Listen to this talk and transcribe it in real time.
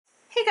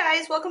Hey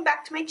guys, welcome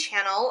back to my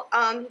channel.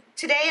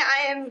 Today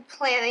I am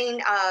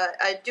planning,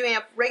 doing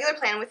a regular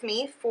plan with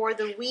me for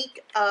the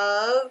week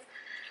of,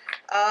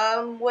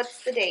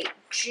 what's the date?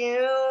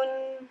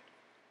 June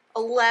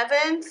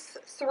 11th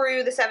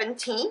through the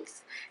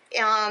 17th.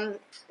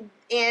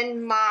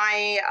 In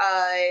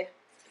my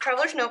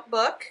Traveler's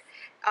Notebook,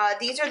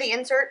 these are the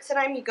inserts that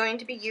I'm going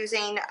to be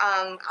using.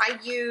 I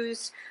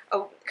use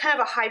kind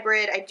of a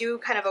hybrid. I do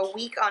kind of a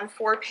week on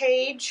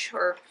 4-page,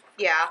 or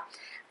yeah.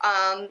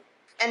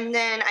 And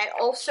then I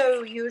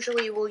also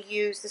usually will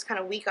use this kind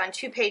of week on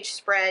 2-page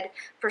spread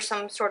for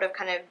some sort of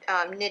kind of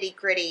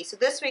nitty-gritty. So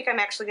this week I'm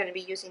actually going to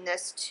be using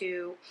this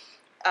to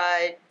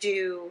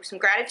do some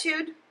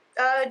gratitude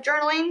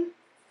journaling.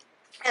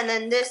 And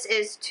then this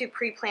is to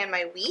pre-plan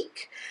my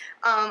week.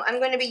 I'm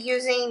going to be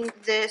using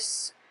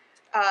this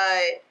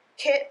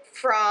kit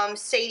from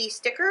Sadie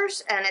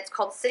Stickers, and it's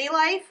called City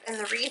Life. And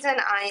the reason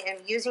I am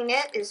using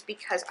it is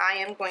because I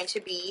am going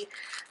to be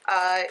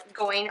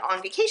going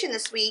on vacation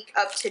this week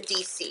up to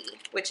DC,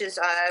 which is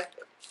a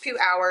few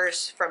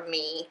hours from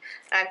me.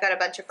 And I've got a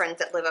bunch of friends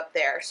that live up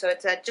there. So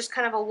it's just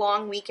kind of a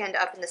long weekend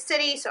up in the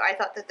city. So I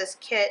thought that this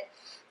kit,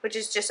 which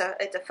is just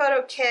it's a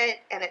photo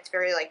kit, and it's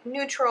very like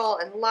neutral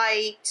and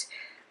light.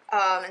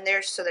 And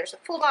there's the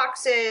full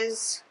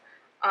boxes,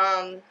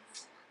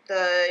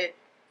 the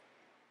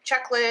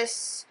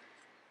checklists,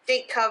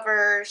 date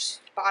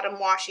covers, bottom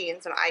washi,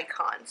 and some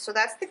icons. So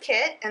that's the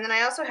kit. And then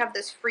I also have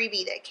this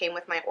freebie that came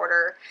with my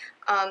order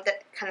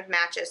that kind of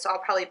matches. So I'll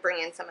probably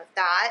bring in some of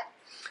that.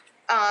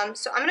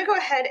 So I'm going to go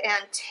ahead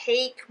and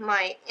take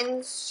my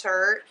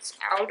inserts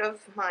out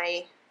of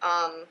my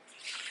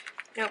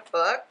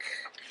notebook.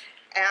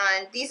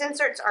 And these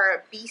inserts are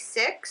a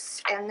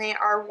B6, and they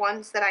are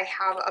ones that I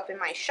have up in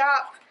my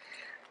shop.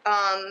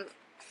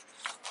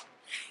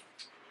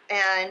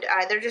 And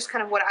they're just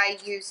kind of what I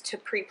use to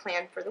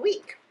pre-plan for the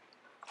week.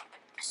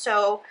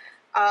 So,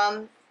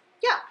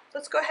 yeah,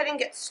 let's go ahead and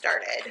get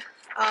started.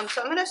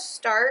 So I'm going to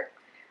start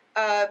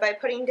by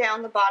putting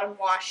down the bottom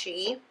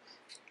washi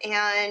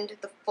and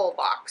the full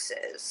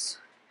boxes.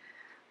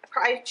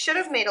 I should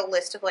have made a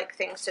list of like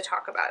things to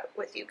talk about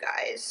with you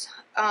guys.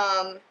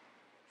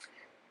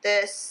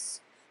 This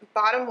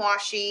bottom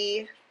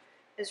washi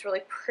is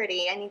really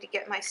pretty. I need to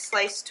get my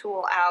slice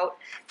tool out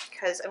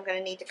because I'm going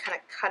to need to kind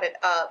of cut it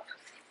up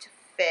to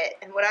fit.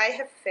 And what I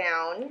have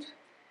found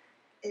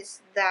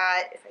is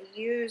that if I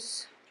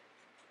use,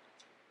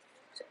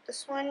 is it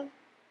this one?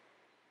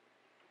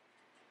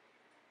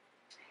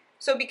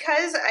 So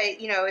because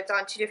it's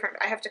on two different,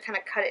 I have to kind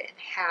of cut it in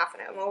half,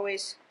 and I'm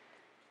always,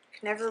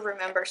 can never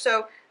remember.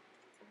 So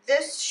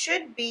this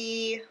should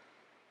be,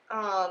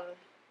 I'm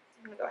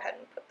going to go ahead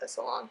and put this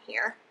along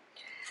here.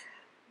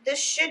 This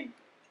should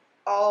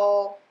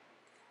all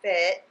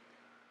fit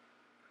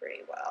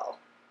pretty well.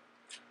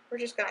 We're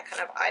just going to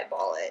kind of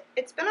eyeball it.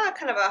 It's been a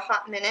kind of a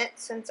hot minute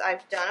since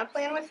I've done a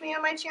plan with me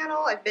on my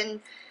channel. I've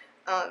been,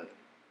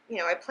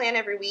 I plan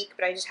every week,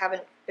 but I just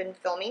haven't been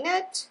filming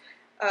it.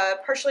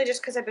 Partially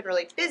just because I've been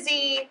really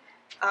busy,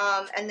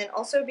 and then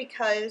also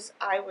because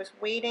I was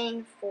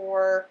waiting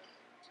for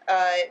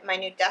my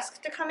new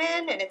desk to come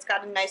in, and it's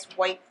got a nice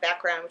white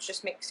background, which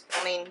just makes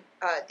filming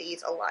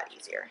these a lot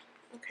easier.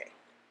 Okay,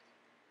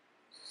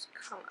 just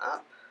come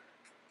up.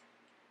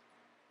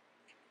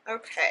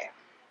 Okay,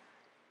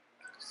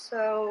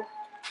 so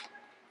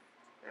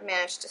I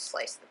managed to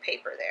slice the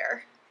paper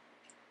there.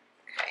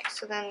 Okay,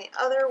 so then the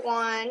other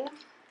one,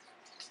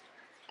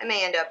 I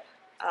may end up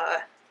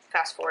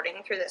fast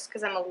forwarding through this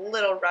because I'm a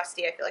little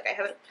rusty. I feel like I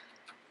haven't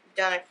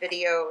done a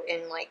video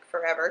in like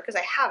forever, because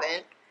I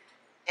haven't,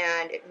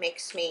 and it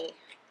makes me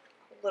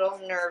a little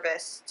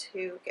nervous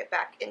to get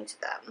back into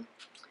them.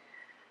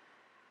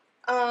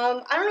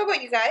 I don't know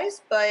about you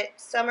guys, but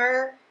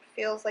summer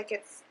feels like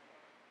it's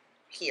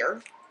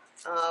here.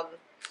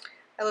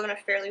 I live in a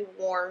fairly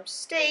warm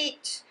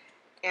state,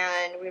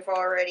 and we've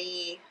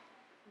already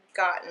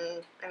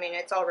gotten,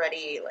 it's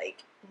already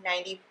like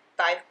 95%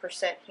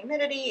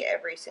 humidity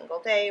every single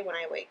day when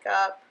I wake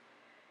up.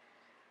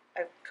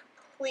 I've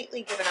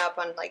completely given up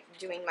on like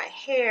doing my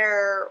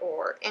hair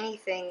or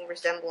anything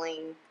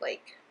resembling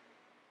like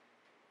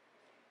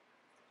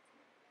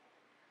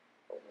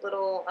a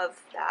little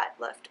of that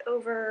left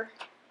over.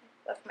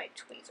 Left my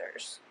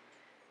tweezers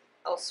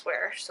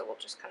elsewhere, so we'll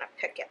just kind of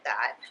pick at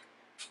that.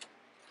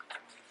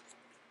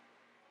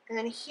 And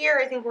then here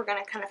I think we're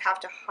going to kind of have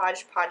to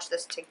hodgepodge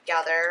this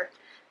together.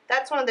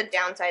 That's one of the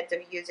downsides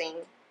of using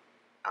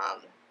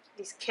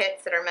these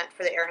kits that are meant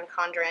for the Erin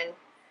Condren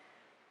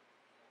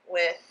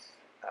with,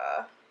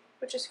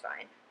 which is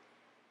fine.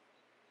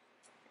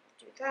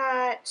 Do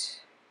that,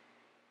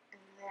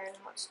 and then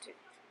let's do,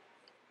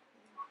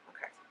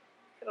 okay,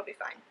 it'll be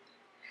fine.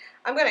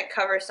 I'm going to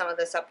cover some of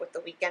this up with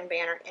the weekend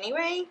banner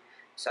anyway,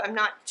 so I'm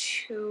not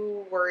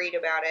too worried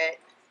about it.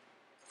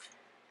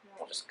 And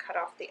we'll just cut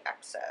off the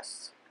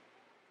excess.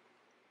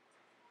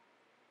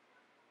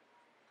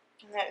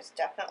 And that is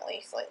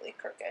definitely slightly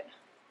crooked.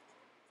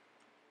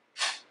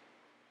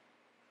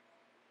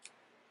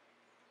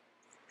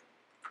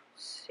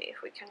 Let's see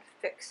if we can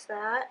fix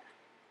that.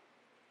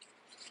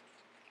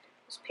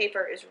 This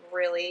paper is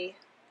really,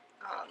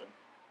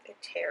 it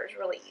tears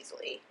really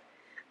easily.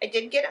 I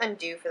did get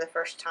undo for the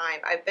first time.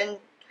 I've been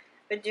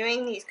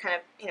doing these kind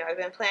of, I've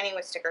been planning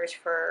with stickers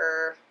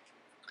for,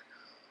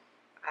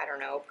 I don't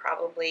know,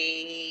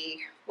 probably,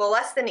 well,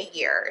 less than a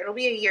year. It'll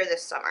be a year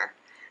this summer.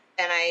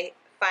 And I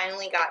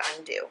finally got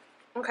undo.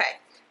 Okay,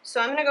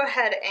 so I'm going to go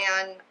ahead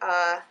and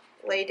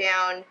lay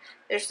down.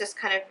 There's this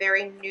kind of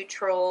very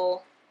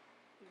neutral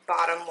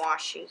bottom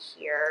washi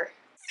here.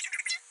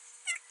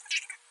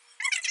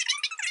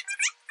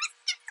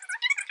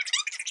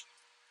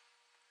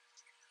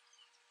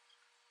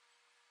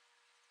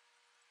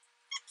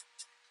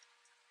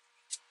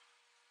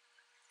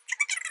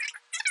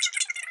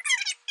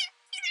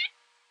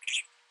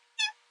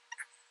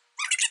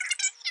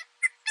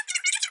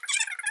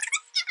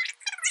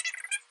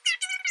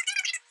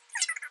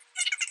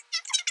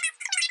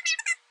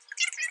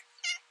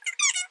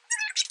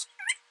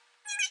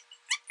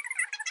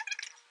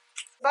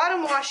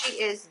 Bottom washi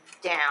is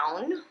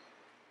down.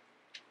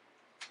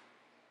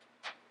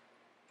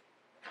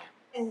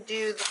 And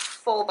do the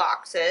full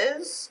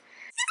boxes.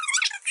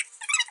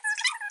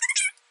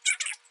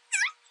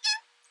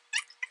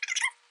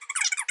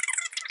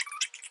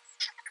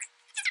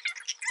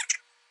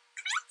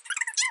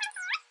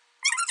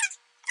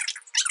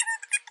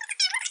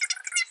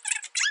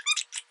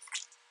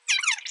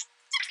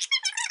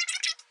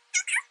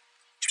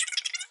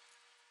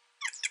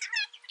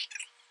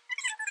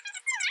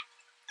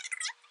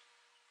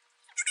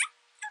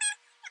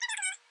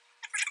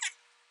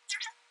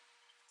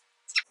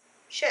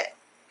 Shit,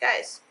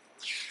 guys,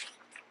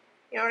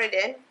 you know what I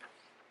did?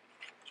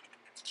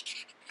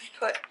 I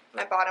put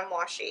my bottom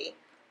washi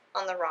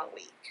on the wrong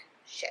week.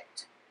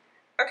 Shit.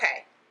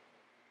 Okay.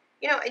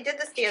 I did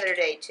this the other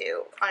day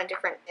too, on a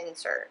different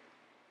insert.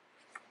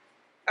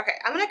 Okay,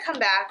 I'm gonna come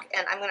back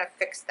and I'm gonna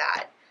fix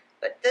that.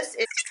 But this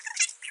is...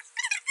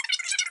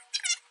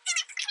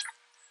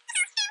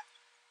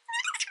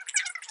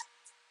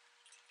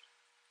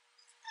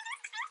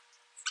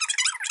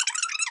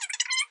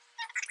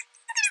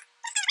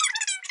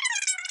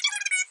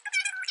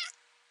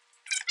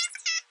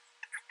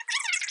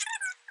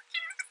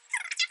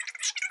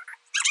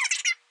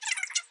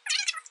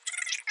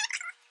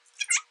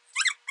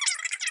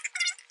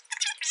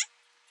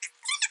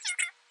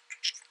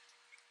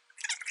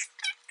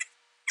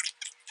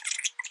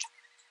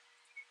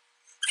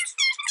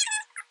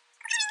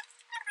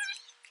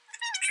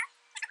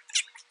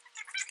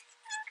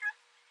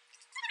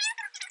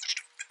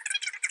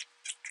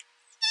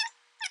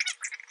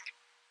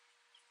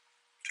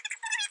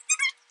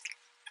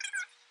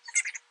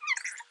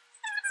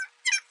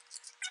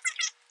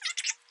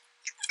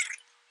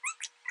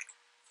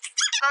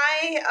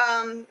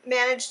 I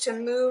managed to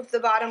move the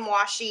bottom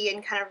washi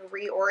and kind of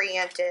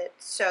reorient it,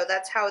 so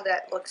that's how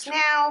that looks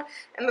now.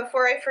 And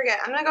before I forget,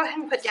 I'm going to go ahead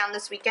and put down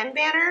this weekend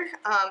banner.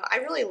 I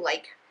really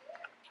like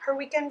her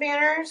weekend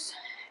banners,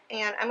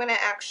 and I'm going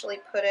to actually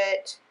put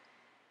it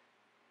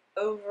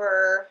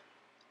over,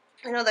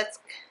 I know that's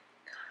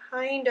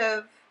kind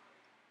of,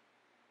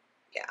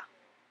 yeah,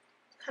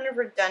 kind of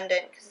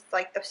redundant because it's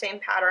like the same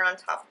pattern on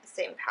top of the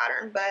same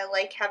pattern, but I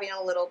like having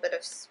a little bit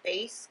of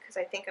space because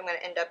I think I'm going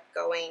to end up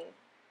going,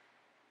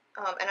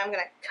 and I'm going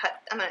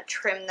to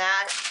trim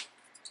that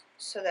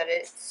so that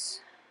it's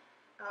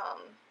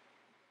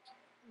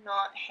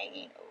not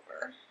hanging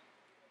over.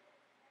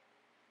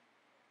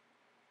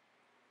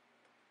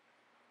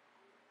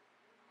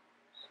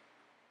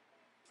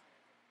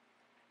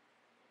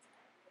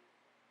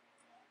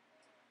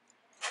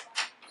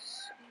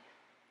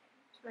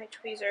 My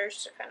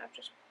tweezers to kind of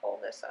just pull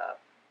this up.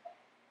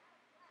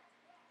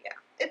 Yeah,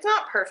 it's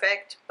not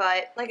perfect,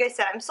 but like I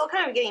said, I'm still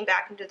kind of getting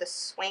back into the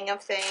swing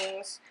of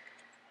things.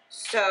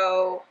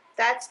 So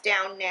that's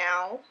down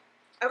now.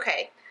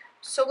 Okay,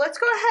 so let's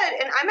go ahead,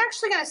 and I'm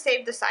actually going to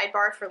save the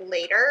sidebar for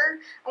later.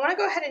 I want to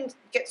go ahead and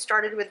get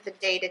started with the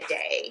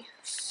day-to-day.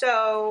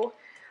 So,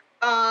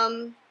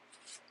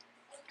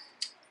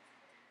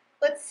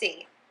 let's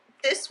see.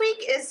 This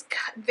week is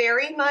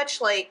very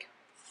much like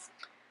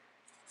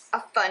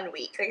a fun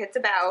week. Like it's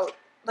about,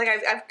 like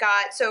I've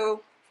got,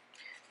 so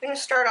I'm going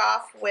to start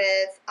off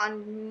with,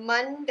 on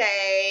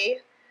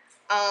Monday,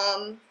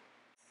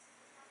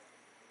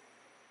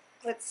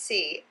 let's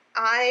see,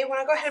 I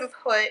want to go ahead and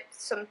put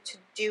some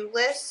to-do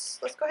lists.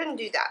 Let's go ahead and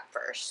do that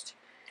first.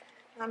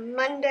 On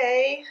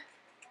Monday,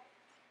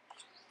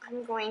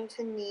 I'm going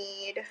to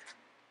need,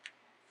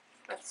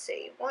 let's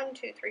see, 1,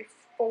 2, 3,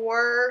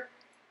 4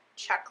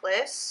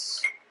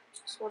 checklists.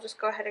 So we'll just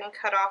go ahead and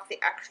cut off the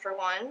extra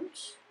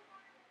ones.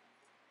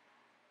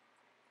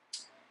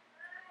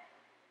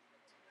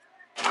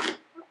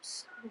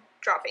 Oops, I'm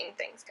dropping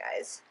things,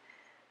 guys.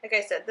 Like I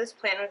said, this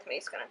plan with me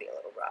is going to be a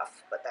little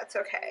rough, but that's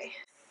okay.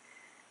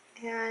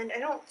 And I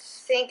don't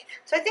think,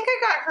 so I think I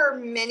got her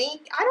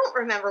mini, I don't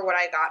remember what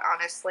I got,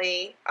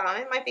 honestly.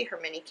 It might be her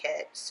mini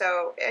kit,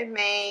 so it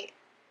may,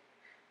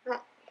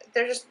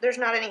 there's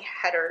not any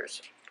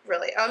headers,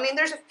 really. I mean,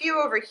 there's a few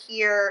over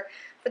here,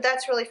 but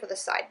that's really for the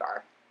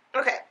sidebar.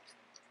 Okay,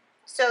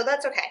 so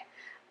that's okay.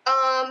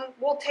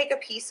 We'll take a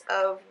piece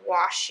of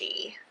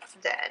washi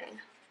then.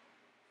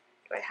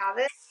 Do I have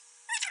it?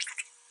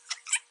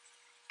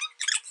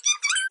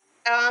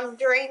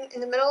 In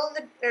the middle of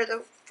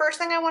the first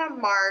thing I want to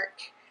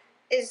mark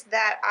is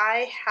that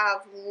I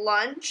have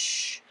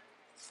lunch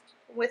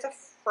with a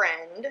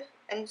friend,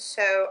 and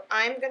so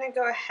I'm gonna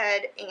go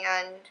ahead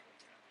and,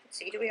 let's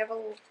see, do we have a,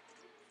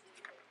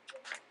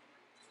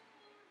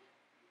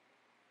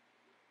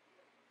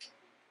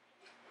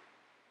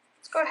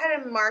 let's go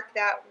ahead and mark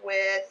that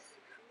with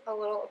a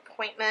little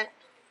appointment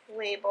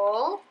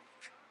label.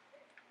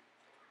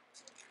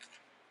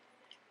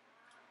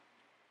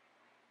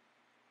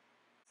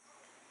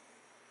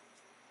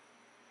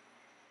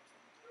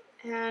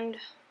 And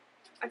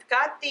I've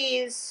got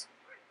these,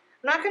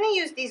 I'm not going to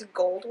use these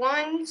gold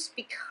ones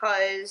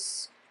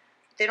because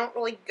they don't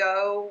really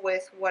go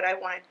with what I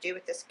want to do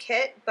with this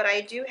kit, but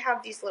I do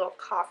have these little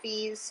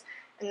coffees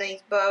and these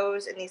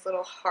bows and these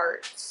little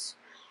hearts.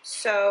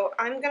 So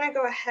I'm going to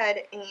go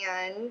ahead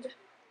and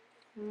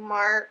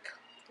mark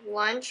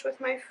lunch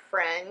with my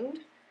friend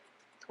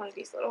with one of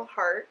these little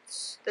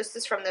hearts. This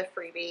is from the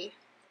freebie.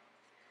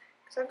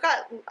 So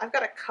I've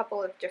got a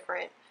couple of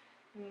different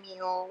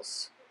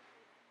meals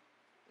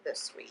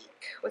this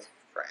week with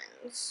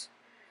friends.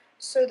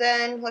 So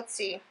then, let's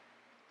see.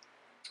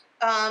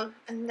 And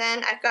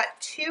then I've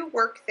got 2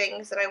 work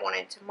things that I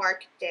wanted to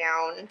mark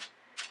down.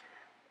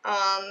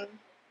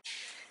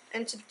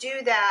 And to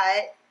do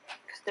that,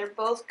 because they're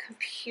both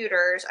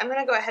computers, I'm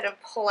gonna go ahead and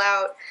pull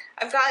out,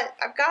 I'm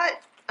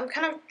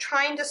kind of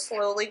trying to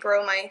slowly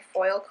grow my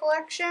foil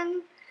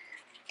collection.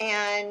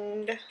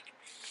 And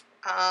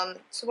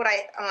so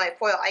my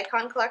foil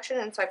icon collection,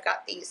 and so I've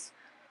got these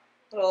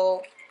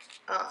little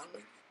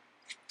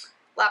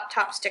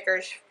laptop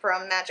stickers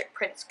from Magic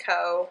Prints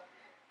Co.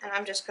 And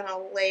I'm just gonna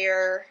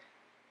layer,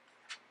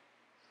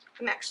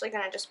 I'm actually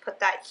gonna just put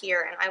that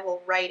here, and I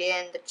will write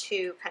in the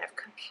 2 kind of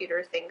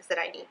computer things that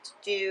I need to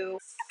do.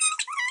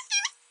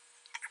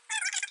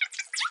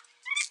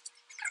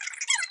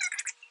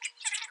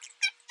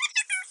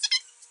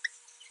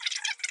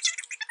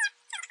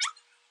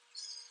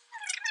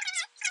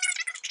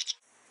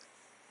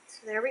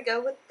 So there we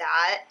go with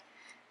that.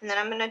 And then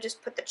I'm gonna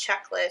just put the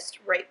checklist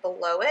right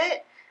below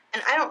it.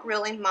 And I don't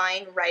really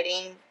mind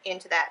writing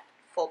into that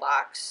full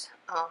box.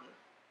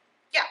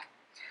 Yeah,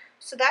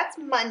 so that's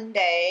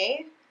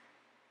Monday.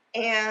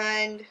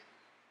 And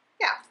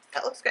yeah,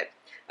 that looks good.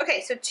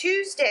 Okay, so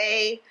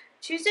Tuesday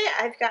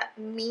I've got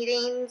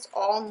meetings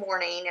all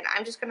morning, and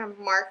I'm just gonna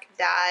mark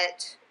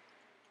that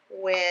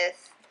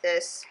with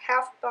this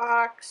half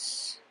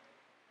box.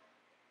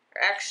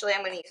 Or actually,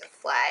 I'm gonna use a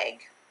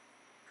flag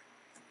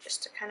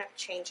just to kind of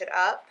change it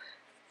up.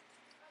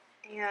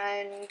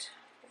 And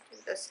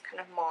this kind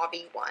of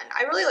mauvey one.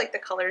 I really like the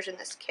colors in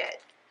this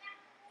kit.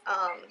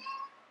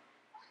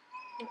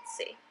 Let's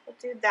see, we'll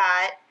do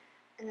that.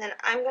 And then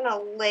I'm gonna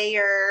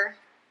layer,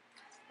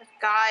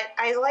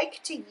 I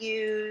like to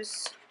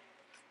use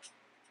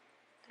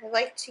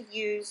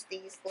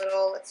these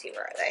little, let's see,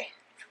 where are they?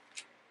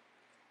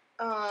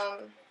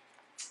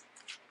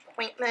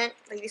 Appointment,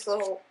 like these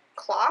little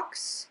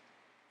clocks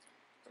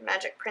from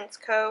Magic Prints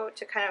Co.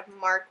 to kind of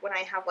mark when I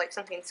have like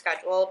something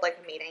scheduled, like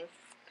a meeting.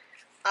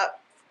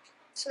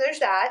 So there's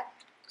that.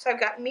 So I've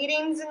got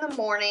meetings in the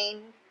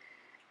morning,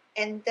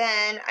 and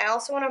then I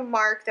also want to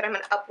mark that I'm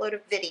going to upload a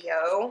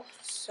video.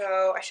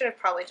 So I should have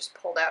probably just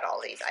pulled out all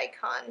these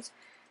icons.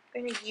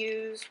 I'm going to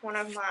use I'm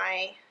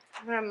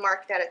going to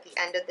mark that at the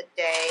end of the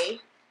day.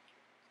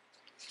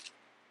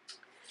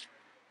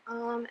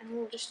 And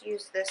we'll just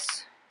use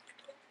this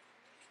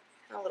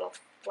kind of little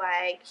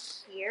flag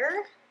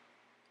here.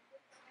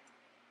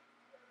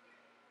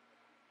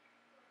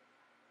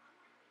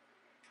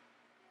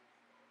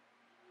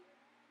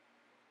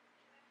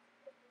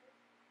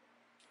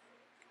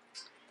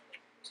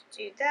 To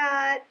do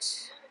that,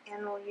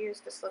 and we'll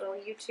use this little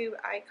YouTube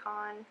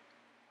icon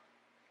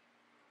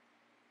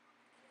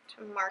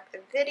to mark the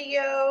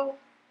video.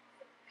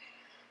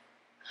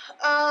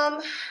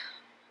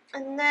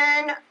 And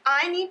then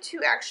I need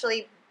to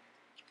actually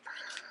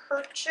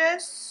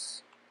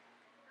purchase,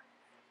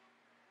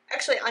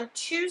 actually on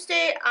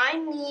Tuesday I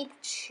need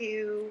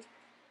to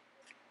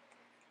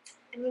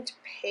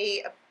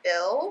pay a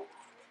bill.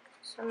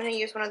 So I'm going to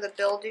use one of the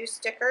bill due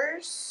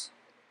stickers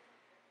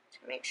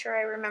to make sure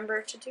I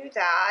remember to do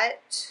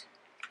that.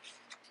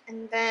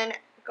 And then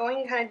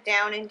going kind of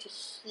down into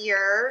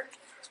here,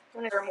 I'm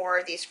going to order more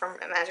of these from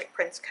Magic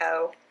Prints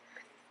Co.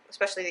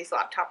 Especially these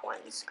laptop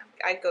ones.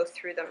 I go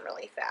through them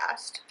really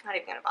fast. I'm not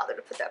even going to bother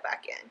to put that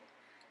back in,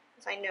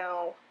 because I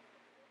know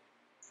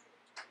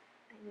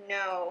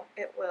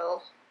it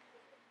will,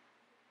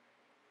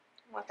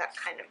 I want that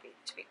kind of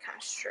to be kind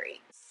of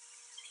straight.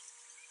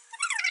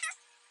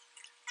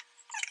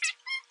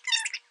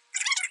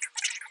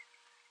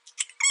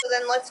 So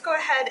then let's go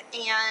ahead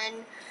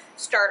and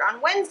start on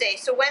Wednesday.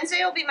 So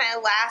Wednesday will be my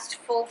last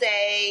full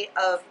day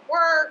of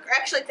work.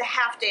 Actually, it's a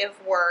half day of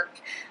work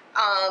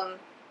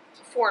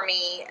for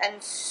me.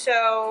 And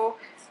so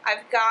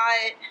I've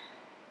got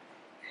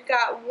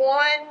got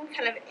one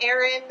kind of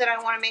errand that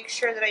I want to make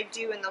sure that I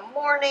do in the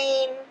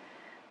morning.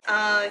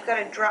 I've got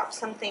to drop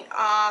something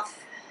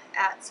off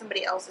at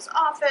somebody else's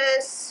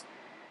office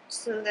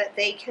so that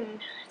they can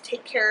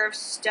take care of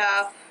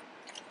stuff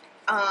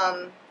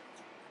while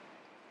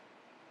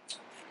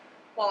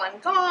I'm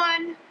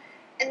gone.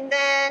 And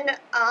then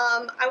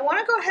I want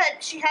to go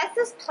ahead, she has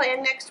this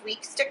plan next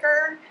week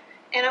sticker,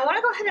 and I want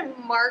to go ahead and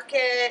mark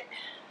it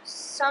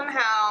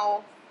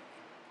somehow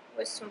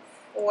with some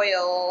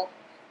foil.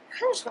 I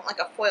kind of just want like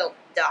a foil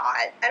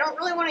dot. I don't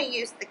really want to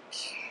use the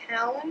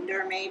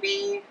calendar,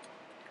 maybe.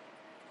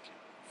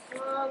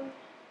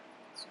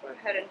 Let's go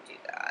ahead and do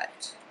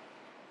that.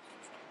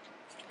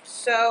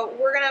 So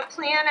we're gonna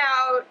plan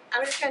out,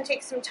 I'm just gonna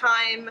take some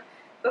time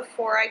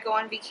before I go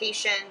on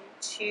vacation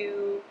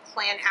to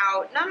plan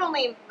out not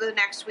only the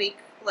next week,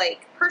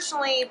 like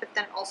personally, but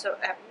then also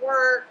at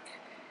work.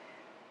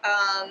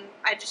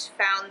 I just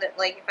found that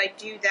like if I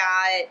do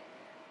that,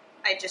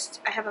 I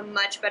have a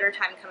much better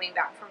time coming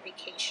back from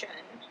vacation.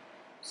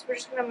 So we're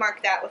just gonna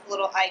mark that with a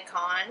little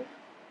icon.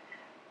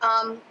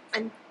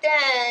 And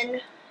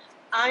then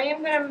I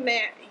am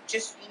gonna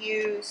just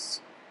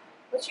use,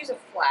 let's use a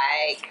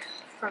flag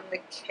from the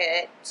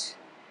kit.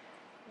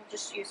 We'll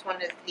just use one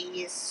of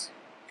these.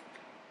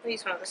 I'll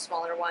use one of the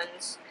smaller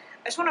ones.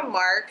 I just want to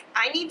mark,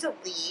 I need to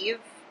leave.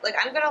 Like,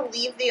 I'm going to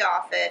leave the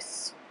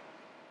office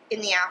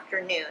in the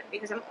afternoon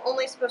because I'm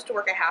only supposed to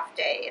work a half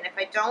day. And if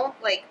I don't,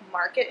 like,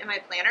 mark it in my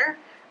planner,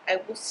 I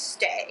will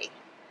stay.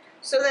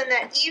 So then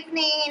that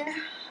evening,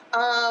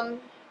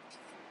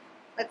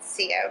 let's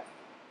see, I have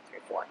 3,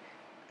 4.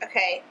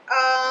 Okay,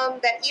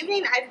 that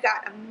evening I've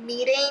got a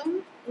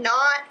meeting,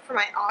 not for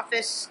my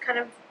office kind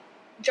of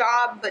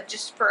job, but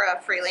just for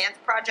a freelance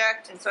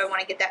project, and so I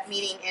want to get that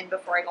meeting in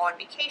before I go on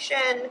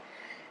vacation.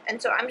 And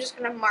so I'm just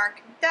going to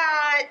mark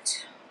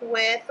that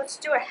with, let's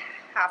do a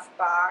half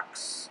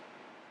box.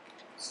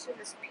 Let's do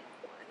this pink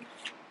one.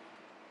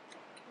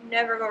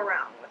 Never go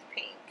wrong with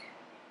pink.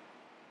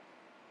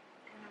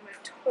 And I'm going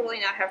to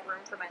totally not have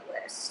room for my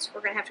list.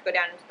 We're going to have to go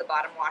down into the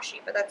bottom washi,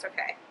 but that's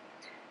okay.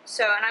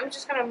 So, and I'm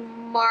just going to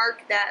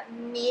mark that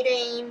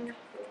meeting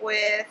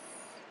with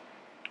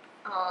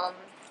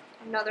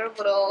another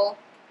little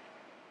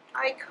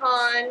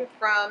icon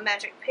from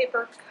Magic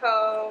Paper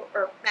Co.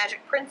 or Magic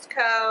Prints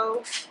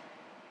Co.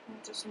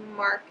 Just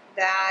mark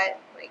that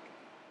like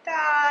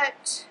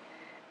that.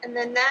 And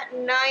then that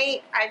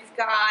night I've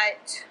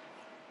got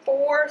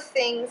 4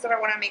 things that I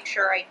want to make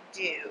sure I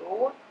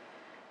do.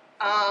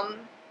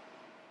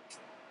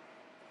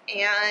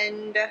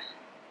 And I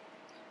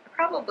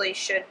probably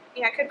should,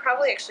 yeah, I could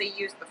probably actually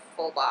use the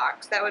full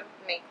box. That would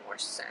make more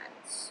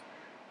sense.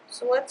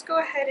 So let's go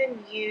ahead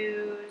and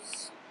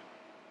use,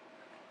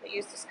 I'll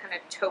use this kind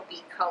of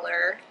taupey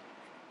color.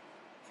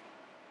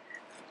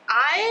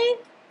 I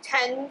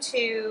tend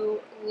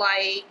to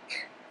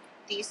like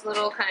these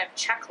little kind of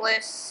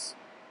checklists,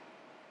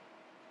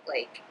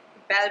 like,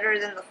 better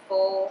than the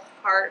full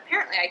heart.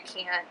 Apparently I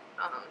can't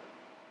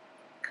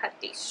cut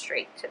these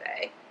straight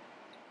today.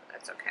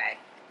 That's okay.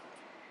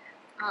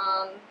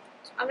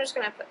 So I'm just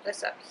going to put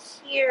this up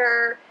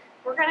here.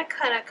 We're going to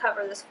kind of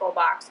cover this full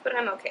box, but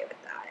I'm okay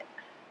with that.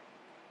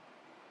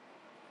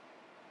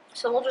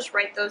 So we'll just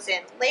write those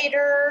in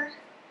later.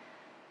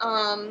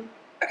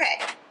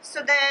 Okay,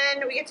 so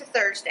then we get to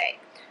Thursday.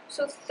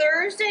 So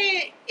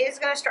Thursday is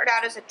going to start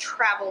out as a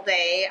travel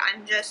day.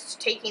 I'm just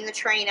taking the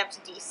train up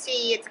to DC.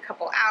 It's a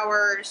couple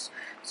hours.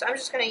 So I'm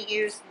just going to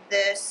use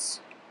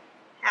this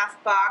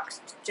half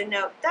box to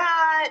denote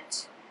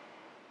that.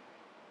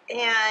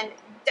 And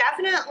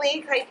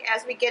definitely, like,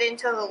 as we get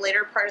into the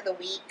later part of the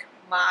week,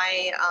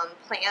 my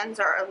plans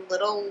are a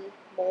little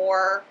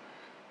more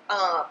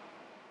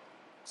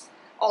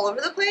all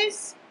over the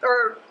place,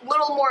 or a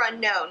little more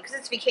unknown because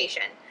it's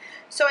vacation.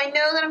 So I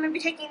know that I'm going to be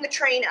taking the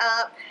train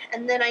up,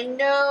 and then I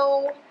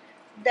know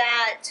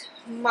that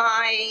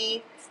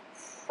my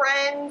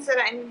friends that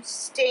I'm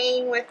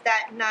staying with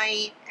that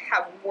night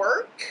have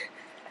work,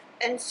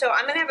 and so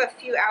I'm going to have a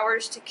few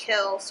hours to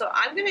kill. So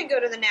I'm going to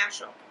go to the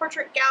National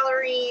Portrait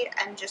Gallery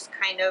and just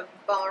kind of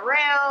bum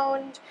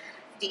around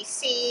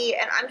DC,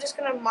 and I'm just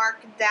going to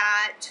mark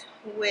that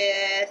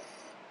with,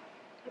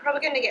 I'm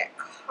probably going to get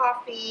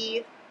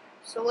coffee.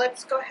 So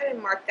let's go ahead and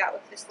mark that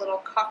with this little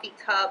coffee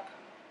cup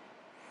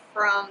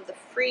from the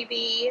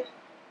freebie.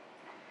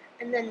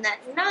 And then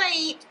that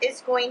night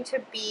is going to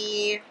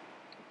be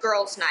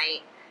girls'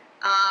 night.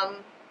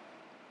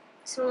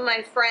 Some of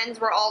my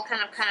friends were all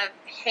kind of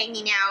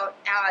hanging out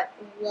at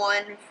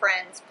one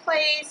friend's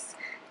place.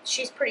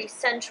 She's pretty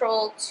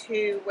central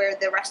to where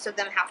the rest of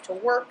them have to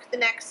work the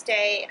next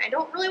day. And I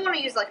don't really want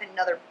to use like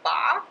another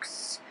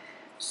box.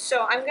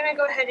 So I'm going to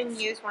go ahead and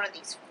use one of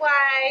these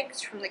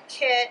flags from the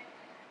kit.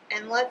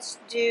 And let's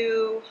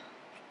do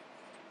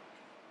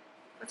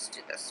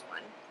this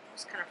one,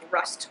 this kind of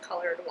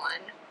rust-colored one.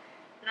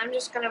 And I'm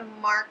just going to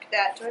mark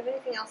that. Do I have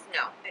anything else?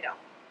 No, I don't.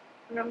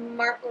 I'm going to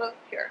mark, well,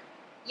 here.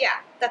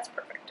 Yeah, that's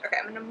perfect. Okay,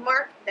 I'm going to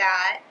mark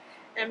that.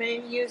 And I'm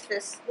going to use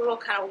this little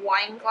kind of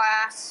wine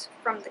glass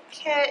from the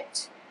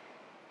kit.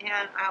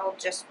 And I'll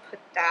just put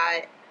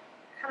that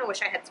kind of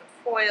wish I had some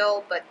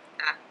foil, but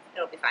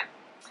it'll be fine.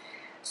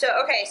 So,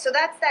 okay, so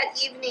that's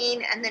that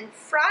evening, and then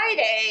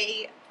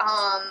Friday,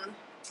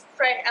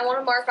 Friday, I want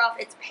to mark off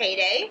it's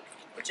payday,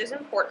 which is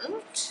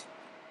important.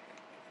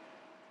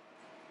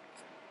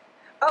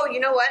 Oh, you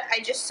know what?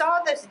 I just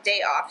saw this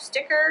day off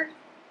sticker.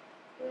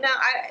 No,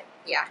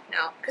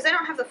 no, because I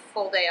don't have the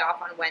full day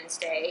off on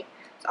Wednesday,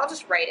 so I'll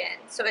just write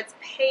in. So it's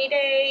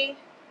payday,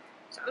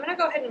 so I'm going to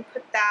go ahead and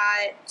put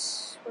that,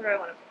 where do I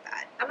want to put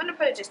that? I'm going to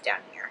put it just down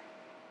here.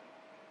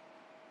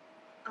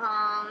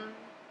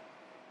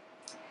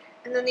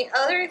 And then the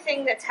other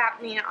thing that's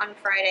happening on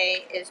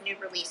Friday is new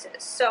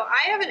releases. So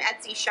I have an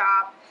Etsy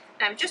shop,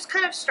 and I'm just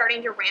kind of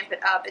starting to ramp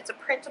it up. It's a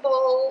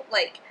printable,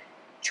 like,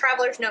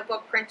 Traveler's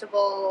Notebook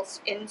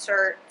printables,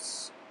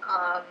 inserts,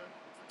 and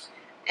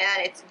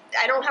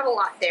I don't have a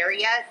lot there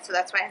yet, so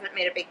that's why I haven't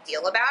made a big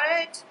deal about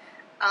it.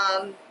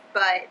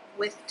 But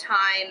with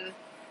time,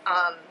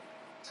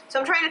 so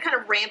I'm trying to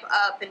kind of ramp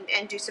up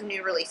and do some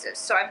new releases.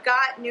 So I've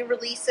got new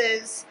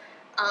releases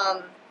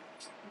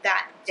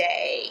that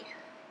day.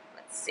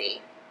 Let's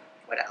see,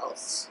 what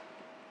else?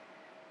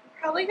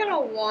 I'm probably gonna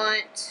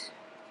want,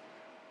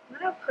 I'm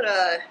gonna put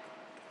a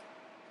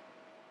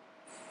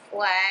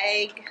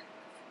flag.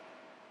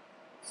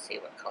 Let's see,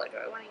 what color do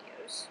I want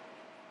to use?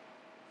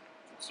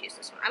 Let's use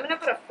this one. I'm gonna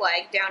put a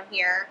flag down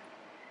here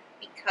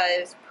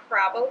because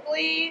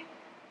probably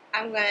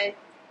I'm gonna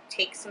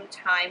take some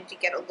time to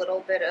get a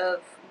little bit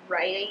of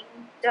writing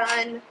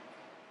done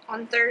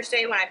on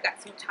Thursday when I've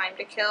got some time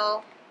to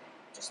kill.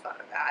 Just thought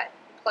of that.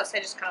 Plus, I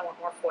just kind of want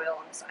more foil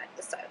on this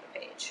side of the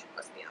page,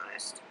 let's be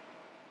honest.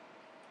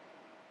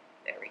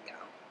 There we go.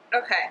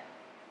 Okay.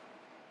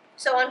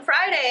 So on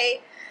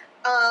Friday,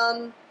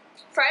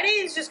 Friday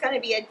is just going to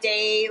be a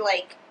day,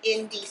 like,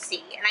 in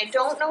DC. And I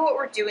don't know what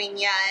we're doing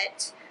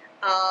yet.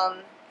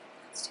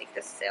 Let's take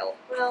this sail.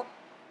 Well,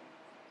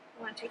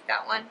 I want to take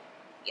that one.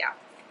 Yeah.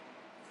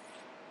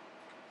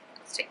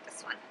 Let's take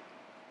this one.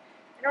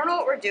 I don't know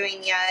what we're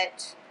doing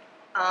yet.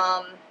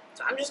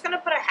 So I'm just going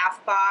to put a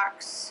half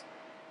box.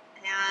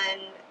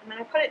 And I'm going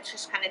to put it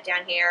just kind of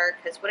down here,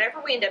 because whatever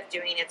we end up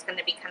doing, it's going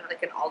to be kind of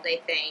like an all-day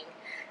thing.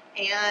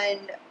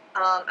 And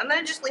I'm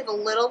going to just leave a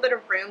little bit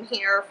of room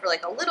here for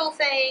like a little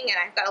thing, and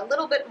I've got a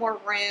little bit more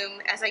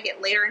room. As I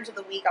get later into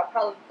the week, I'll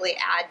probably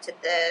add to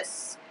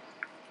this.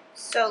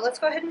 So let's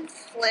go ahead and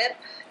flip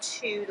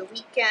to the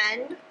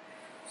weekend.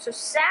 So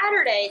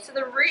Saturday, so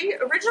the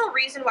original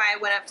reason why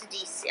I went up to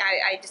DC,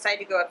 I decided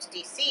to go up to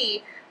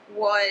DC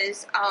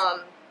was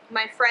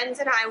my friends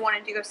and I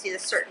wanted to go see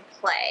this certain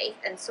play,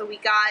 and so we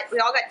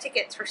all got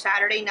tickets for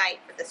Saturday night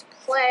for this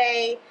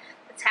play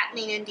that's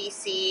happening in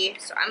DC.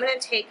 So I'm gonna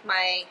take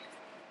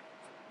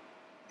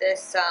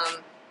this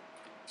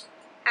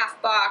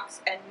half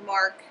box and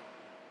mark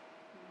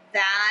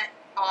that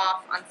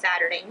off on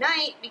Saturday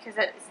night, because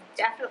that is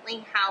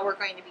definitely how we're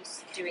going to be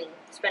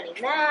spending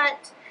that.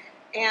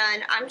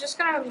 And I'm just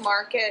gonna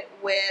mark it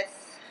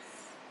with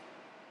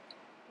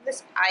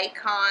this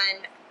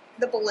icon,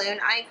 the balloon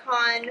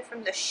icon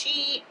from the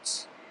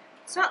sheet.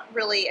 It's not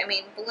really, I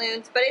mean,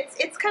 balloons, but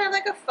it's kind of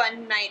like a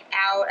fun night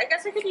out. I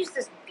guess I could use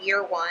this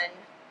beer one,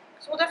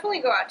 because we'll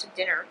definitely go out to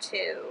dinner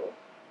too.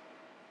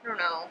 I don't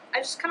know. I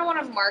just kind of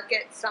want to mark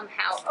it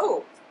somehow.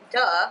 Oh,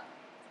 duh.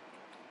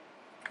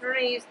 I'm going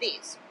to use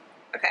these.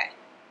 Okay.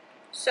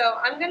 So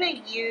I'm going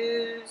to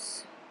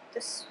use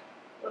this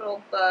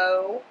little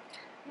bow.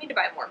 I need to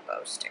buy more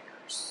bow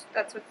stickers.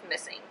 That's what's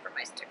missing from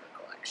my sticker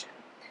collection.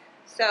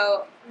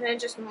 So I'm going to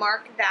just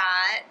mark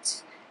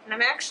that, and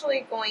I'm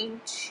actually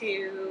going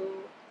to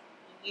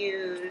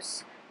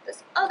use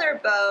this other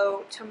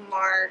bow to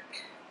mark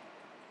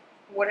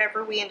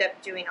whatever we end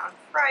up doing on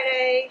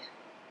Friday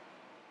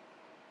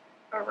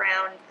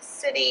around the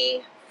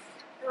city.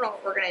 I don't know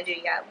what we're going to do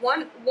yet.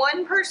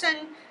 One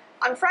person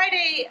on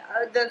Friday,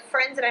 the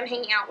friends that I'm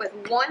hanging out with,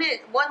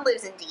 one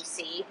lives in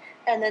DC,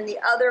 and then the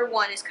other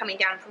one is coming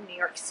down from New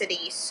York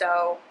City,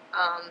 so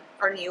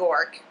or New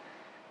York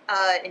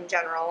in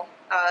general,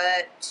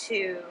 and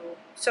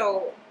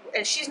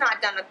she's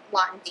not done a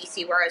lot in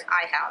DC, whereas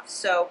I have,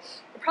 so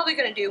we're probably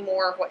going to do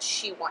more of what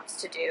she wants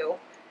to do.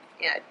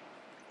 Yeah,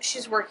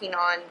 she's working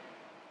on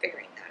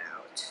figuring that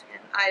out,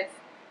 and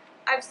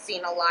I've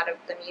seen a lot of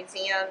the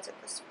museums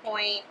at this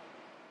point,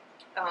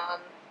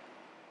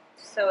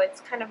 so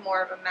it's kind of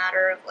more of a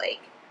matter of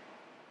like,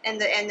 and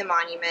the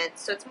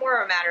monuments, so it's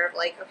more of a matter of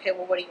like, okay,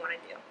 well, what do you want to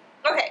do?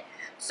 Okay,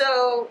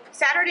 so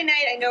Saturday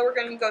night, I know we're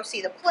going to go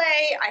see the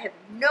play. I have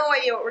no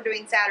idea what we're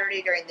doing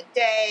Saturday during the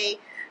day.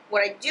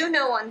 What I do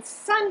know on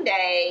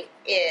Sunday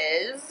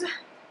is,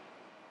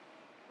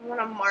 I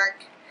want to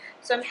mark,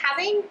 so I'm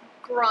having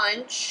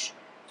brunch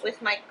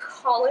with my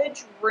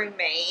college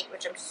roommate,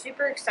 which I'm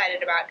super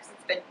excited about because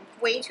it's been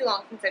way too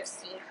long since I've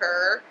seen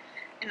her.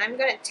 And I'm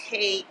going to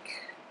take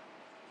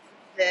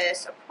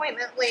this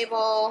appointment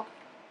label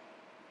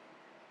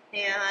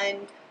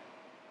and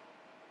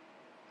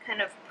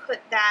kind of put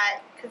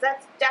that, because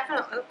that's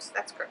definitely, oops,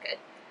 that's crooked.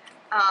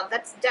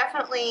 That's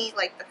definitely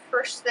like the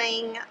first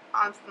thing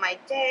on my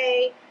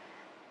day.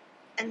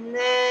 And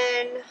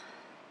then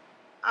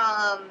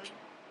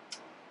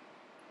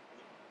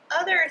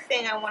other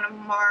thing I want to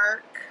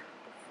mark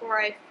before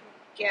I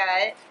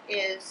forget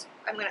is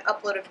I'm going to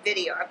upload a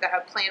video. I've got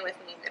a plan with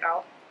me that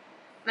I'm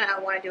going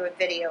to want to do a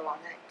video on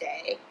that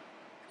day.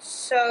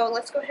 So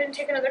let's go ahead and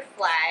take another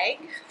flag,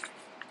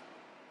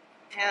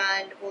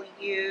 and we'll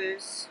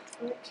use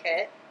from the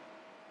kit.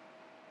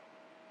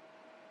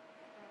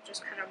 I'll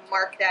just kind of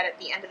mark that at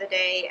the end of the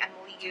day, and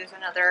we'll use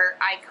another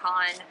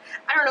icon.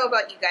 I don't know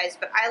about you guys,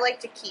 but I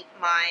like to keep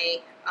my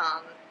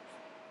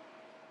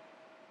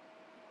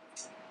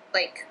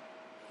like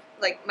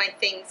my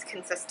things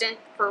consistent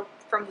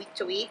from week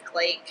to week.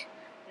 Like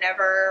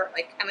never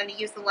like I'm going to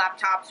use the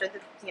laptops or the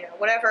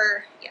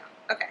whatever. Yeah,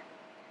 okay.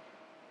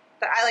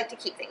 But I like to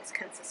keep things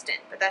consistent.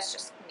 But that's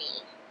just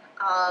me.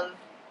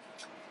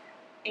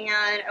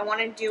 And I want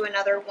to do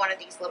another one of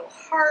these little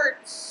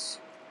hearts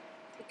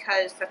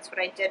because that's what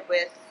I did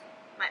with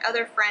my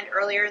other friend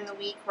earlier in the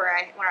week where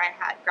I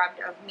had grabbed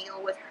a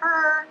meal with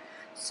her.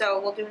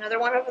 So we'll do another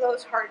one of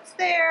those hearts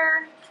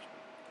there.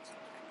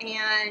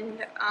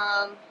 And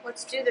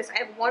let's do this. I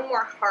have one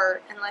more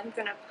heart, and I'm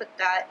going to put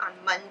that on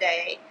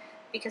Monday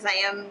because I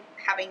am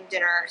having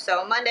dinner.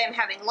 So Monday I'm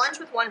having lunch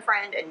with one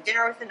friend and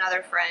dinner with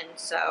another friend.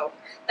 So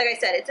like I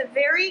said, it's a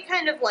very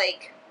kind of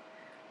like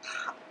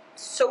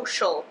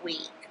social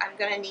week. I'm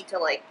going to need to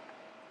like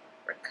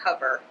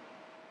recover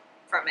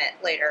from it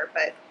later,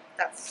 but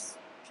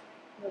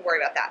we'll worry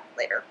about that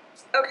later.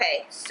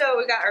 Okay, so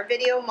we got our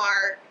video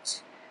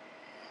marked.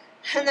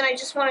 And then I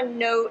just want to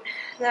note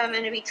that I'm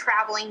going to be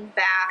traveling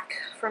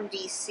back from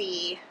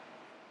DC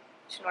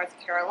to North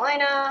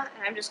Carolina,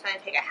 and I'm just going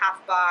to take a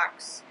half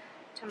box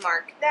to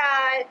mark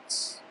that.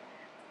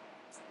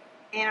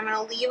 And I'm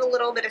going to leave a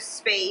little bit of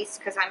space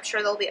because I'm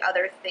sure there'll be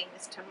other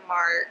things to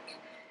mark.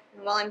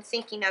 And while I'm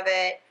thinking of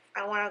it,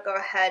 I want to go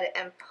ahead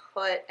and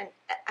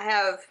I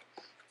have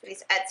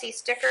these Etsy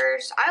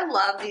stickers. I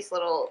love these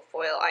little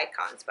foil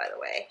icons, by the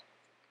way.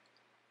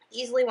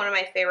 Easily one of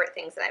my favorite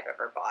things that I've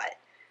ever bought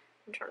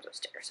in terms of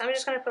stickers. So I'm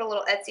just going to put a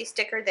little Etsy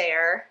sticker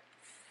there.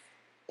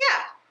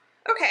 Yeah,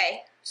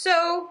 okay.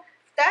 So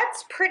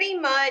that's pretty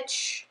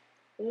much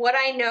what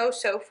I know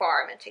so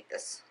far. I'm going to take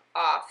this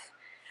off.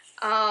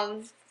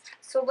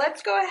 So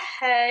let's go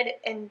ahead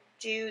and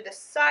do the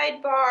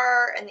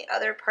sidebar and the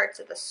other parts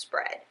of the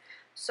spread.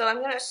 So I'm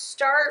going to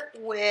start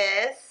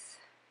with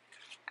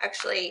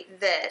actually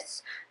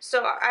this.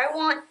 So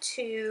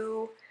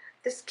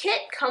this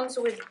kit comes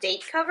with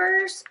date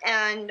covers,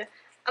 and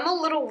I'm a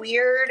little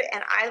weird,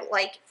 and I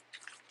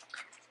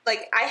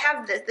I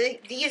have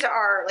these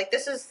are like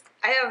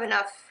I have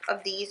enough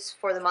of these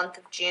for the month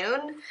of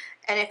June,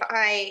 and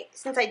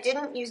since I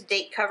didn't use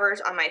date covers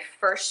on my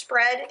first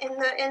spread in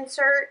the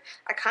insert,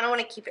 I kind of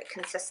want to keep it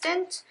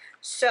consistent.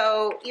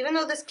 So even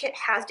though this kit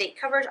has date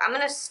covers, I'm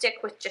going to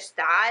stick with just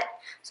that.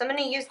 So I'm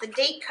going to use the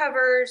date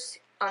covers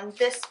on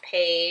this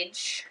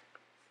page.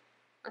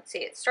 Let's see,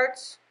 it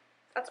starts,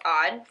 that's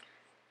odd.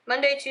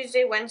 Monday,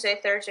 Tuesday, Wednesday,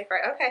 Thursday,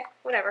 Friday. Okay,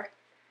 whatever.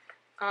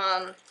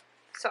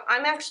 So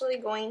I'm actually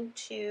going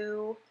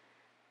to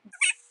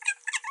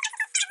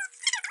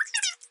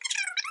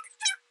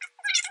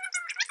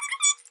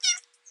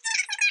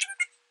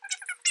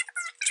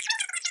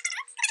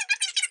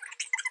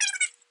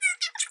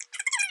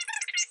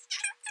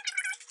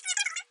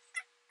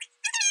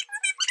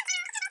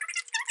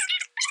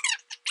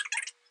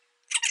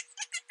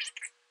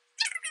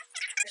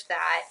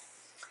that.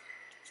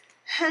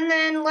 And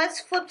then let's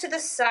flip to the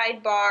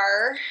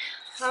sidebar.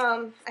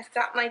 I've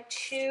got my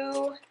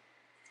 2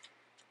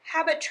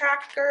 habit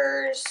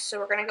trackers, so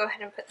we're going to go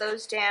ahead and put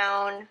those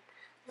down.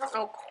 I don't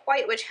know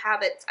quite which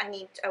habits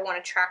I want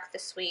to track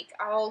this week.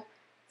 I'll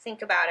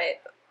think about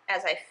it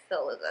as I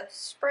fill the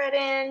spread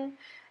in.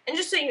 And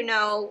just so you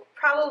know,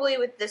 probably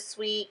with this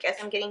week, as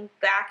I'm getting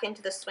back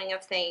into the swing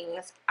of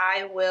things,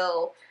 I'm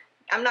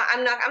going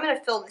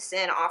to fill this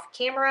in off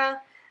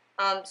camera.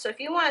 So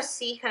if you want to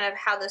see kind of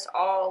how this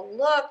all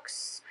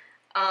looks,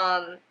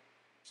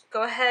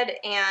 go ahead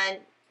and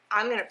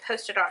I'm going to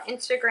post it on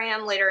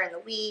Instagram later in the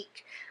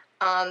week.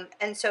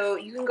 And so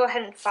you can go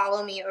ahead and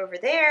follow me over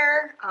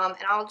there, and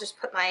I'll just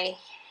put my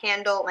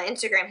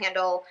Instagram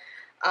handle,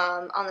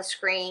 on the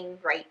screen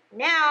right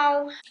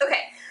now.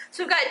 Okay,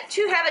 so we've got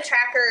 2 habit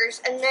trackers,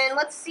 and then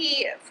let's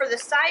see, for the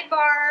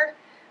sidebar,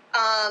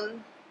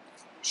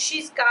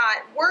 she's got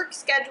work,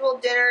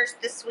 scheduled, dinners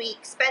this week,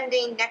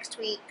 spending next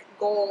week,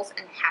 goals,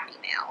 and happy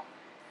mail.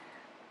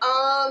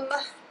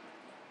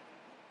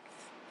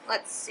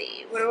 Let's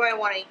see, what do I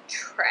want to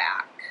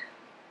track?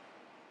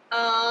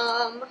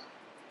 I've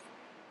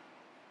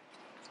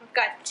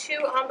got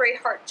 2 ombre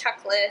heart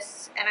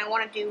checklists, and I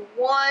want to do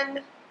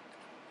one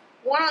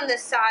on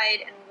this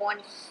side and one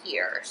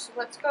here. So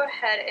let's go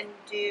ahead and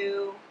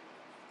do,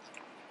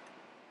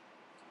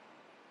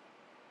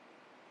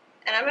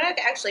 and I'm going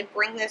to actually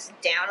bring this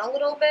down a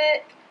little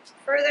bit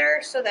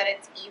further so that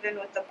it's even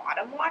with the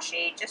bottom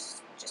washi,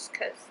 just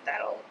because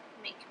that'll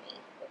make me,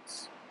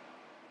 oops,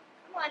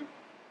 come on.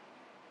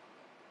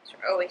 These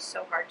are always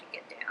so hard to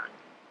get down.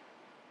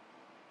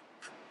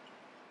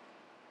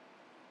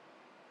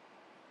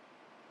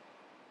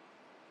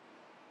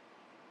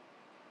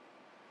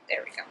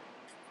 There we go.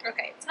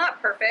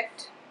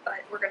 perfect, but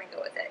we're gonna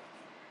go with it.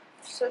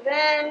 So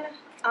then,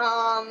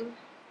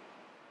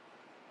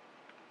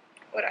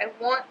 what I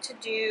want to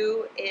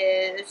do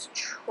is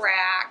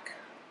track,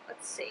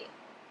 let's see,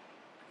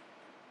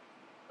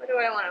 what do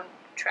I want to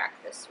track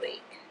this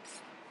week?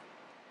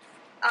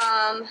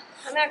 I'm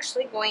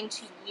actually going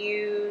to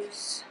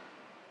use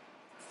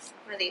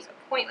one of these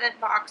appointment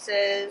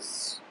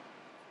boxes.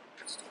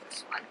 Let's do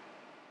this one.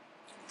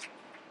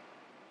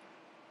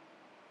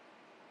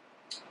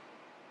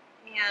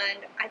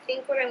 And I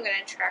think what I'm going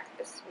to track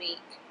this week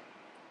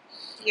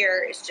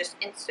here is just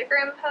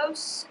Instagram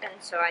posts. And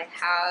so I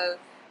have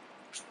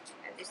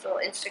these little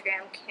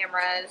Instagram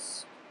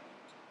cameras.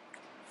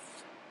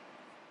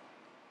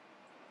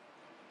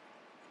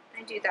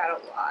 I do that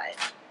a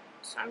lot.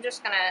 So I'm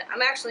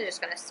actually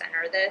just gonna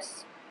center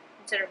this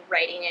instead of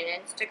writing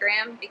in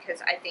Instagram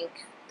because I think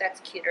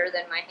that's cuter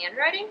than my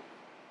handwriting.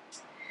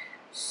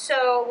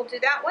 So we'll do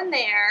that one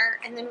there,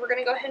 and then we're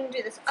gonna go ahead and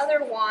do this other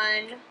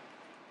one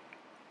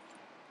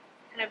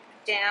kind of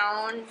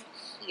down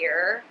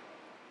here.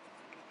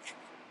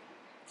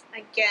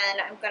 Again,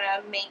 I'm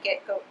gonna make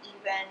it go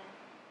even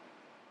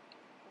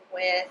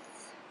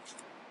with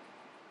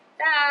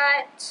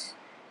that.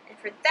 And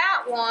for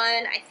that one,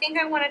 I think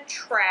I want to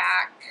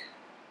track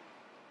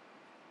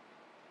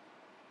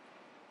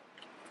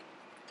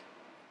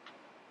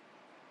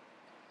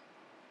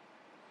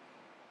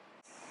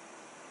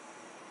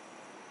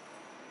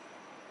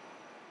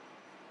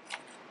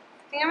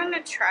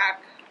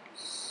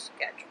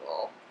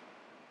schedule.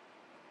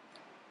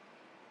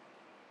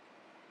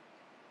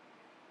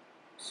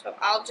 So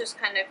I'll just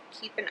kind of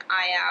keep an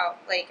eye out.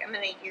 Like, I'm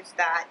going to use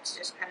that to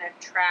just kind of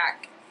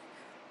track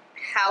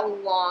how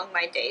long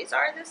my days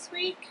are this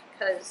week,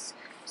 because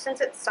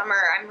since it's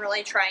summer, I'm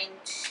really trying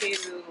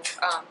to,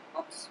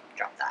 oops,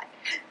 drop that.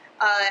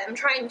 I'm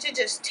trying to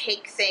just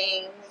take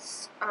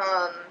things,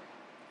 I'm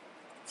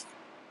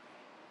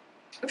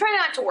trying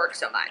not to work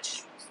so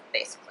much,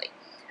 basically.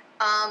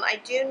 I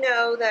do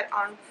know that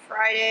on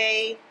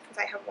Friday, because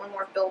I have one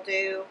more bill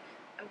due,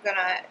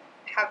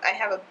 I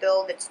have a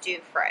bill that's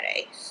due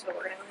Friday, so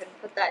we're gonna go ahead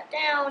and put that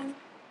down.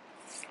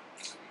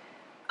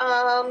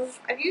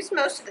 I've used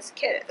most of this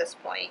kit at this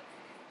point.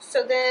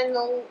 So then,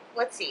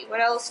 let's see,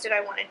 what else did I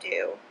want to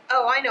do?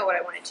 Oh, I know what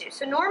I want to do.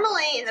 So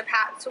normally in the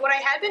past, so what I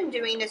had been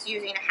doing is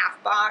using a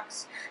half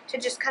box to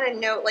just kind of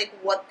note like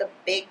what the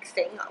big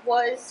thing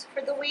was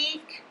for the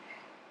week.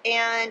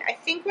 And I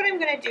think what I'm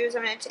going to do is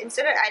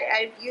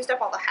I've used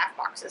up all the half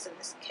boxes in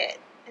this kit.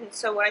 And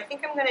so what I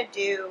think I'm going to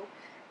do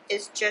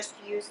is just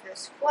use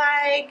this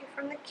flag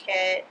from the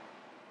kit.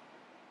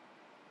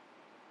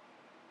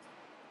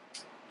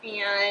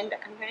 And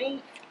I'm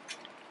going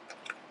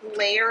to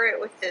layer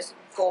it with this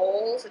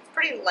goals. It's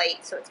pretty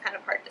light, so it's kind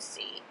of hard to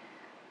see.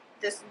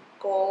 This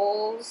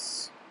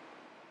goals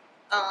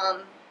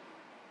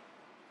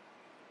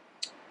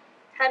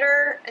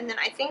header, and then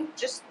I think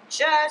just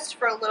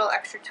for a little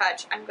extra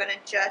touch, I'm going to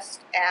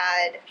just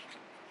add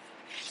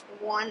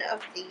one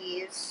of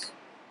these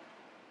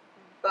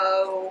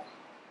bow.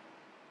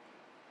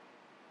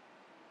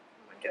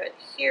 I'm going to do it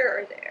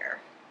here or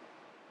there.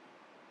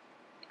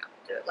 Yeah,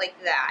 do it like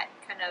that,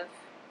 kind of.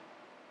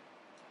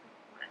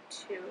 1,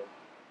 2.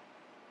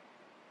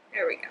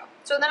 There we go.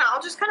 So then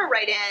I'll just kind of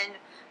write in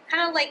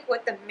kind of like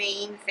what the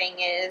main thing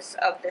is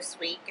of this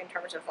week in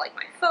terms of like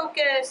my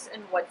focus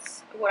and what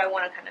I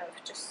want to kind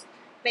of just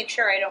make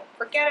sure I don't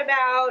forget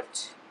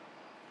about.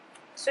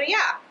 So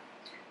yeah.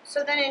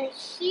 So then in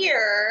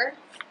here,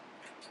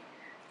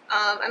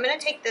 I'm going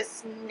to take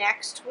this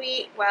next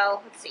week.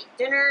 Well, let's see,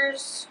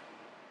 dinners.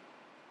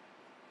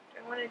 Do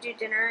I want to do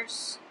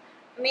dinners?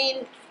 I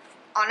mean,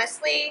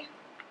 honestly,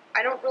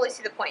 I don't really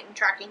see the point in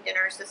tracking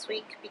dinners this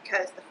week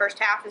because the first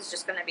half is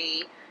just going to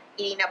be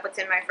eating up what's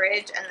in my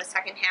fridge and the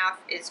second half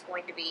is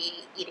going to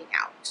be eating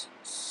out.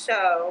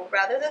 So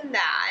rather than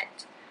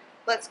that,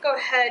 let's go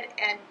ahead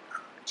and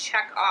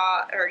check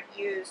off or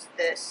use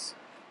this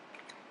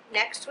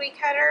next week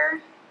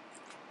header.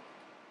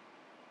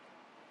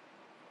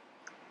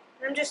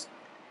 And I'm just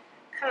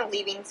kind of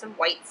leaving some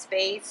white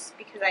space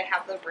because I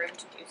have the room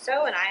to do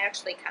so, and I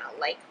actually kind of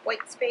like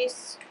white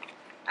space.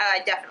 I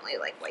definitely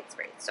like white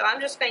space. So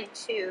I'm just going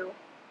to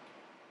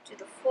do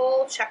the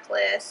full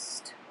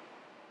checklist.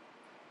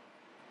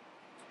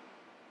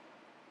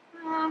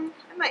 I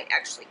might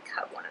actually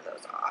cut one of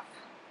those off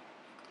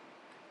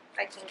if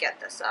I can get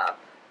this up.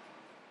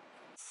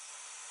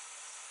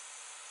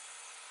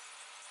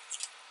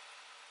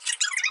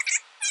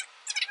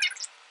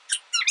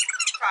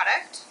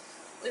 Product.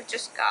 We've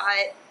just got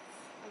a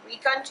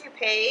week on 2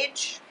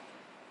 page.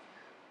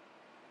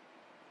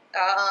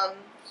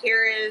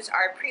 Here is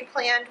our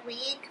pre-planned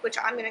week, which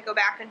I'm going to go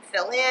back and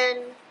fill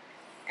in.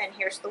 And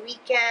here's the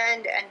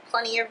weekend and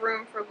plenty of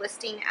room for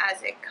listing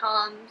as it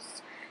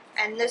comes.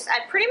 And this,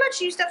 I pretty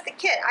much used up the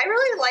kit. I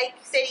really like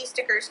Sadie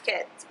Stickers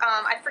kits.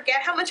 I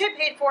forget how much I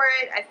paid for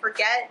it. I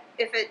forget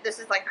if this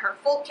is like her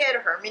full kit or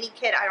her mini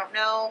kit. I don't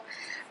know.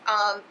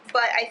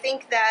 But I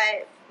think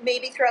that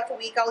maybe throughout the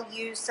week I'll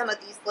use some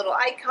of these little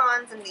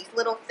icons and these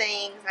little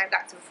things. I've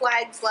got some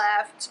flags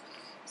left.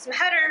 some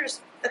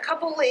headers, a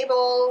couple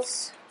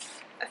labels,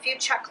 a few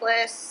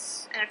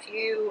checklists, and a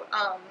few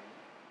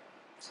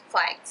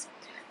flags.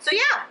 So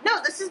yeah, no,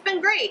 this has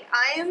been great.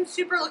 I am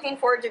super looking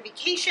forward to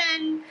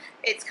vacation.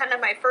 It's kind of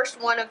my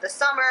first one of the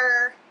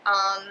summer.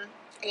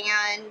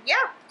 And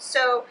yeah,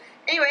 so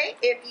anyway,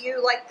 if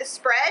you like the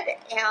spread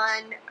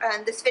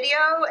and this video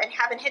and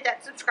haven't hit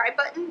that subscribe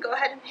button, go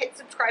ahead and hit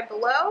subscribe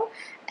below,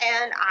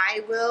 and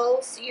I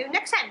will see you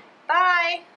next time. Bye!